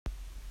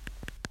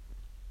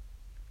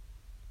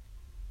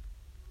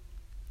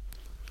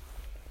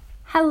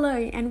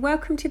Hello and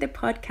welcome to the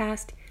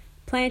podcast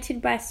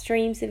Planted by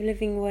Streams of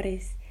Living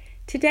Waters.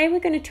 Today we're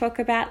going to talk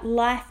about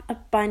life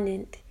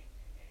abundant.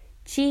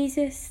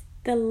 Jesus,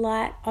 the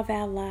light of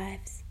our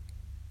lives.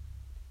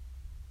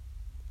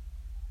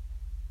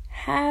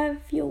 Have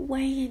your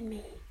way in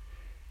me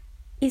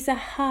is a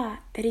heart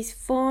that is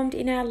formed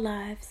in our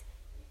lives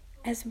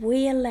as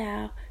we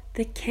allow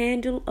the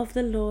candle of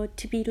the Lord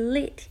to be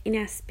lit in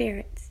our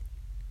spirits.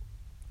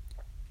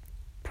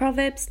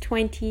 Proverbs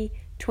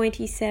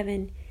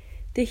 20:27.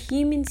 The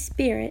human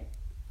spirit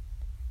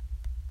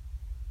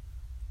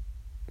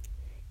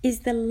is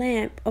the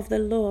lamp of the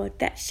Lord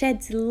that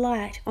sheds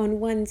light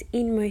on one's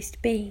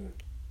inmost being.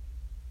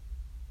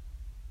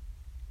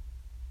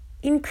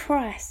 In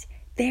Christ,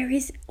 there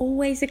is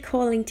always a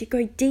calling to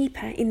go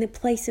deeper in the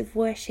place of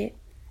worship.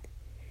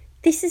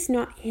 This is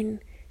not in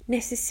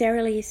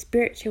necessarily a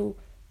spiritual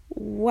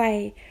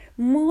way,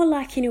 more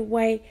like in a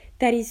way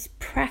that is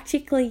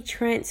practically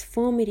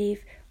transformative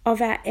of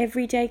our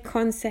everyday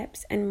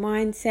concepts and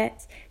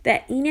mindsets,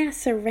 that in our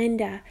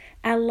surrender,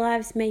 our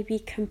lives may be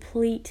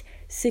complete,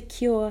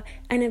 secure,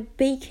 and a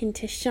beacon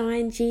to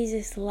shine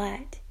Jesus'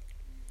 light.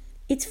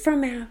 It's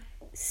from our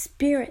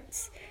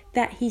spirits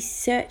that He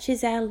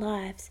searches our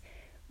lives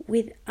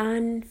with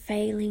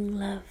unfailing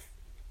love.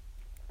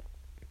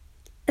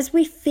 As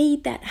we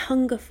feed that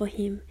hunger for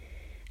Him,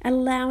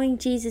 allowing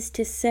Jesus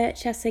to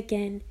search us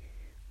again,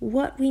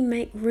 what we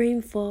make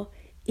room for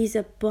is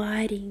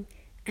abiding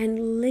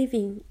and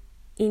living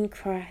in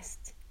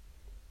Christ.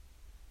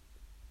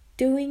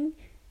 Doing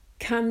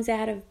comes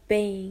out of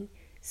being,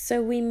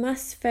 so we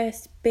must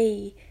first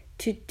be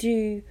to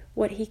do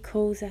what He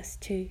calls us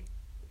to.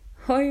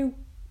 Oh,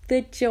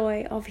 the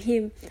joy of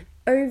Him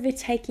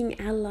overtaking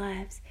our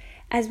lives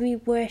as we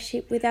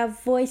worship with our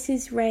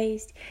voices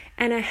raised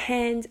and our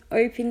hands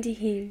open to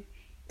Him.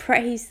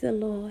 Praise the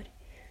Lord.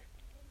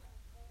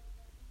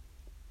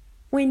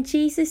 When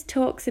Jesus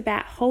talks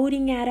about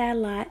holding out our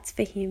lights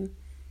for Him,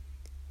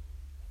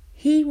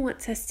 He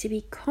wants us to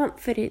be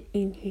confident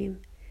in Him.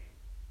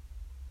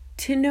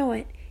 To know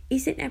it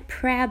isn't a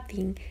proud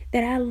thing,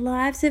 that our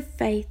lives of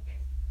faith,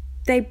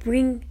 they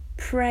bring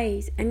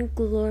praise and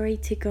glory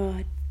to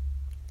God.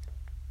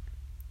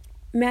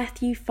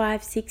 Matthew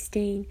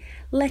 5:16.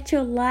 Let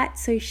your light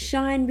so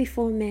shine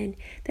before men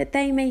that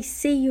they may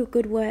see your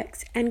good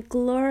works and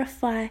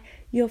glorify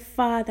your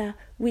Father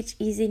which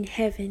is in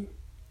heaven.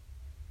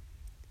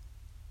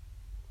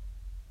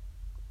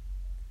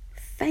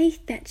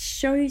 Faith that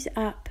shows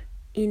up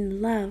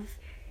in love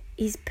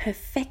is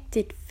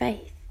perfected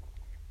faith.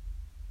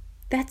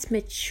 That's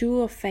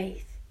mature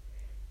faith.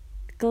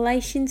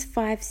 Galatians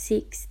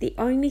 5:6. The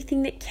only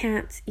thing that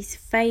counts is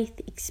faith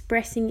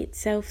expressing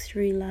itself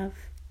through love.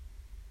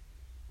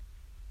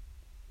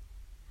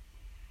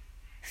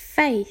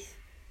 Faith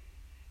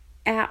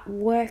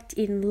outworked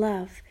in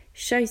love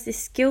shows the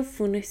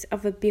skillfulness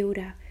of a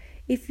builder.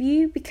 If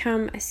you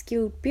become a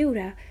skilled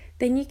builder,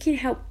 then you can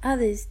help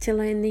others to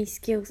learn these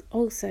skills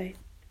also.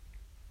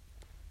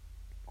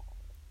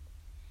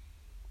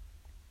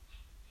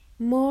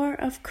 More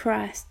of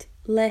Christ,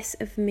 less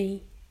of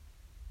me.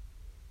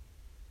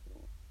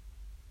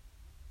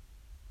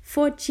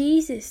 For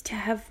Jesus to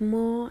have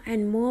more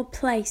and more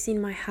place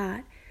in my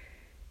heart,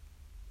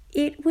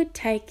 it would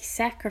take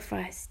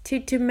sacrifice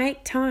to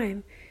make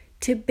time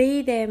to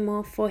be there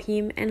more for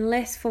Him and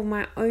less for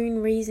my own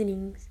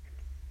reasonings.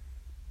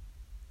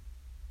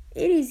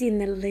 It is in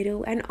the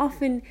little and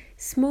often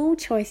small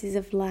choices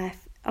of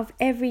life, of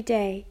every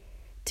day,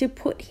 to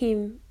put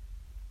Him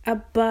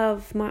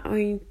above my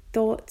own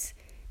thoughts,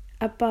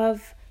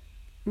 above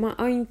my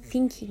own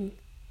thinking.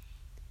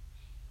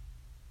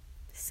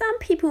 Some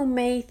people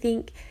may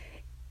think,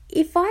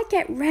 if I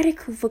get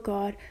radical for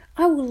God,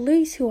 I will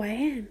lose who I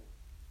am.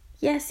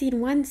 Yes,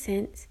 in one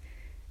sense,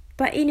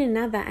 but in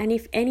another, and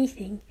if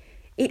anything,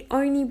 it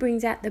only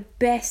brings out the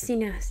best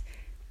in us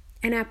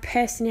and our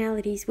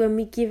personalities when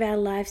we give our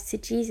lives to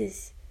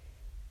Jesus.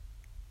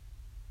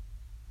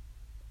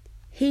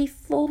 He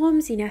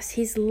forms in us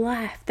His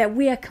life that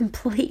we are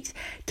complete,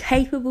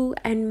 capable,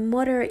 and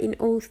moderate in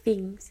all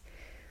things.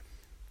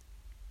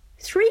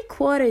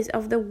 3/4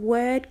 of the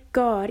word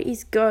God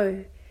is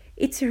go.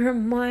 It's a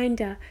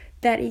reminder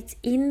that it's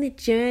in the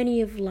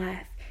journey of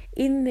life,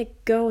 in the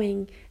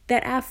going,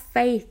 that our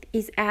faith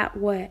is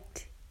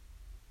outworked.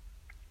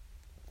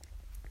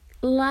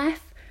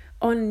 Life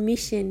on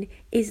mission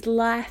is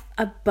life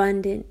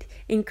abundant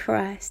in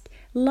Christ.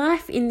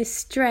 Life in the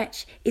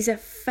stretch is a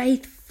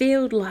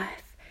faith-filled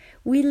life.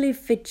 We live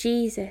for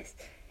Jesus.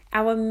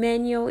 Our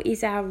manual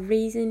is our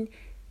reason.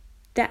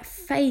 That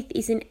faith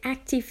is an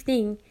active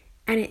thing,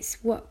 and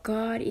it's what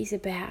God is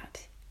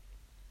about.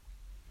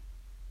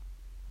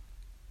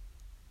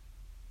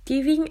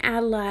 Giving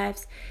our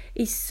lives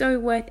is so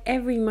worth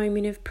every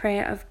moment of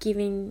prayer of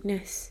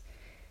givingness.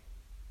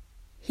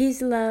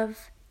 His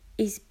love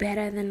is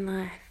better than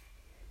life.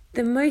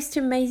 The most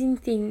amazing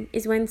thing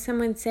is when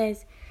someone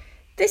says,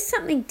 "There's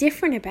something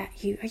different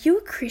about you. Are you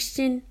a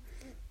Christian?"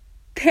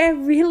 There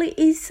really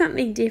is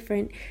something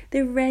different.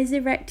 The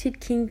resurrected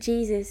King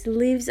Jesus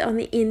lives on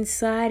the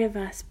inside of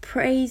us.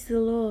 Praise the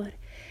Lord.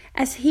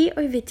 As He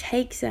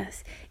overtakes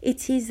us,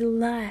 it's His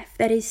life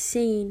that is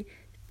seen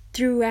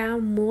through our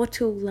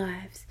mortal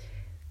lives.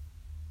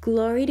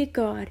 Glory to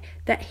God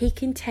that He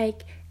can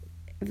take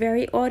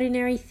very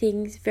ordinary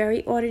things,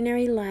 very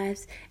ordinary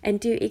lives, and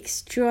do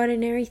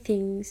extraordinary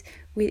things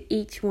with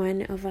each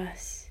one of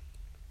us.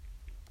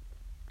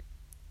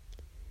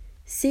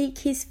 Seek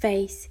His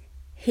face.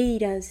 He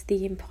does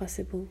the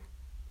impossible.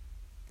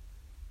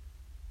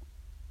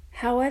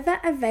 However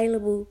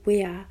available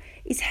we are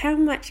is how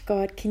much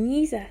God can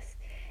use us.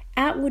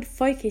 Outward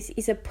focus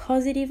is a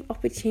positive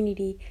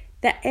opportunity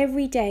that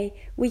every day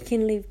we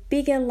can live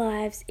bigger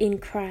lives in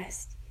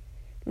Christ.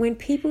 When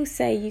people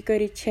say you go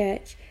to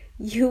church,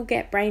 you'll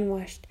get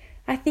brainwashed.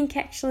 I think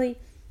actually,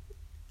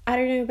 I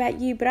don't know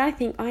about you, but I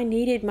think I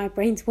needed my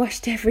brains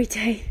washed every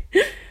day.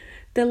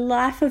 The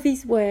life of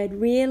His Word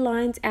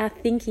realigns our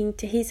thinking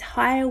to His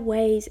higher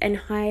ways and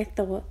higher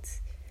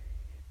thoughts.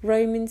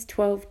 Romans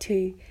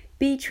 12:2.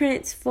 Be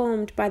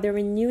transformed by the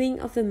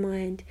renewing of the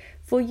mind,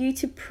 for you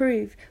to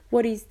prove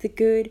what is the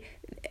good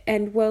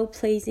and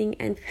well-pleasing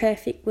and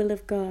perfect will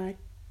of God.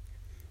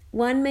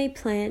 One may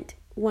plant,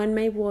 one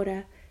may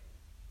water,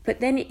 but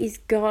then it is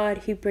God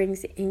who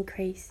brings the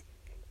increase.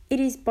 It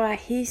is by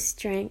His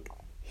strength,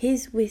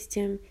 His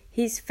wisdom,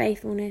 His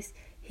faithfulness,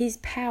 His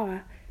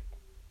power.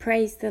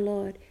 Praise the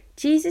Lord.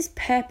 Jesus'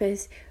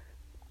 purpose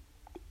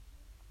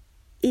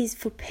is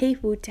for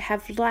people to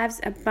have lives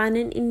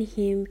abundant in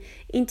Him,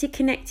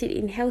 interconnected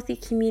in healthy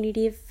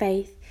community of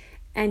faith,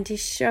 and to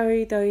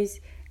show those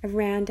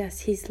around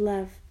us His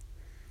love.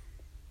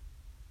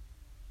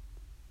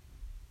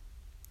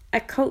 A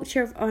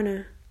culture of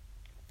honor.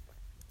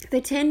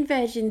 The 10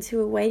 virgins who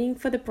were waiting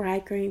for the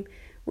bridegroom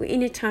were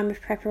in a time of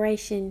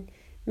preparation.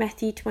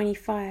 Matthew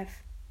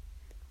 25.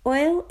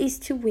 Oil is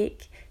to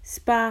wick,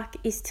 spark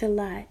is to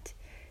light.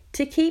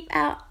 To keep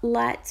our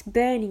lights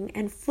burning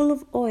and full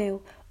of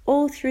oil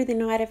all through the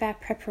night of our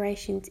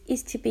preparations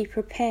is to be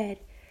prepared.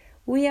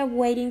 We are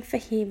waiting for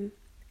Him,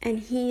 and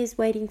He is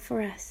waiting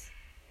for us.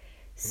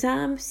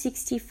 Psalm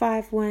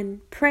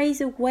 65:1. Praise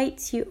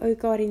awaits you, O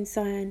God, in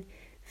Zion.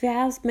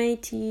 Vows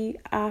made to you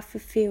are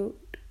fulfilled.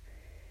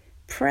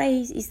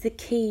 Praise is the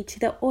key to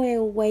the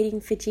oil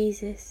waiting for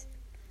Jesus.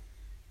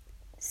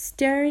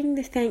 Stirring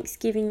the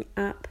thanksgiving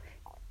up,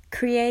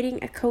 creating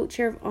a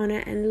culture of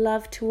honor and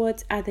love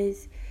towards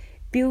others,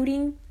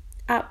 building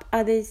up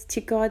others to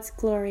God's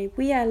glory.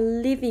 We are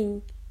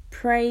living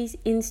praise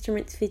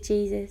instruments for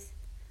Jesus.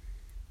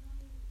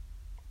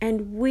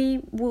 And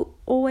we will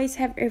always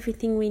have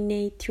everything we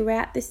need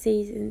throughout the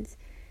seasons.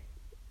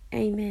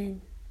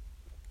 Amen.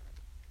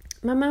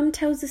 My mum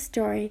tells a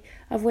story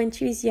of when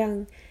she was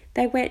young.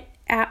 They went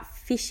out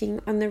fishing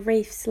on the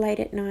reefs late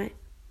at night.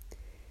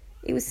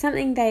 It was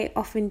something they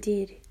often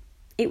did.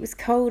 It was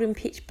cold and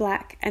pitch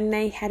black, and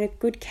they had a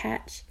good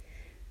catch.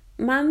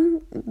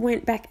 Mum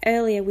went back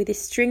earlier with a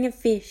string of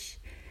fish,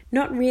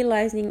 not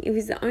realising it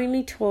was the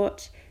only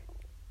torch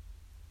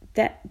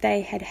that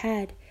they had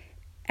had,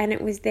 and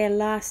it was their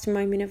last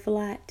moment of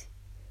light.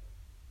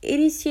 It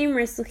is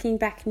humorous looking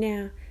back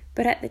now,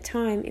 but at the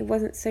time it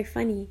wasn't so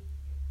funny.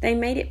 They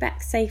made it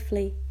back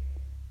safely.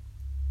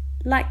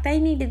 Like they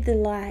needed the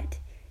light.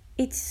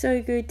 It's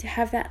so good to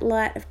have that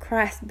light of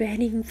Christ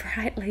burning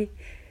brightly.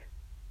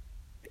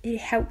 It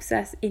helps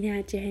us in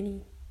our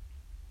journey.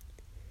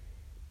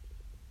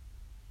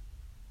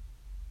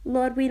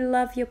 Lord, we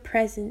love your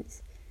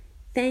presence.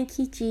 Thank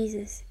you,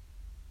 Jesus,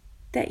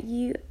 that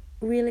you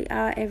really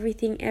are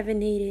everything ever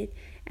needed,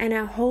 and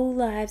our whole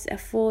lives are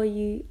for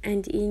you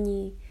and in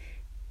you.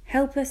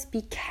 Help us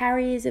be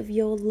carriers of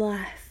your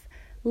life,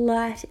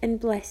 light and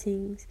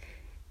blessings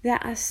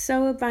that are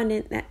so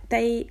abundant that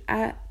they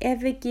are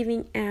ever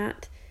giving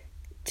out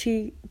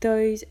to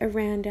those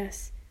around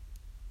us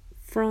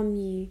from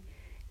you.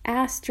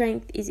 Our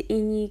strength is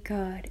in you,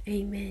 God.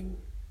 Amen.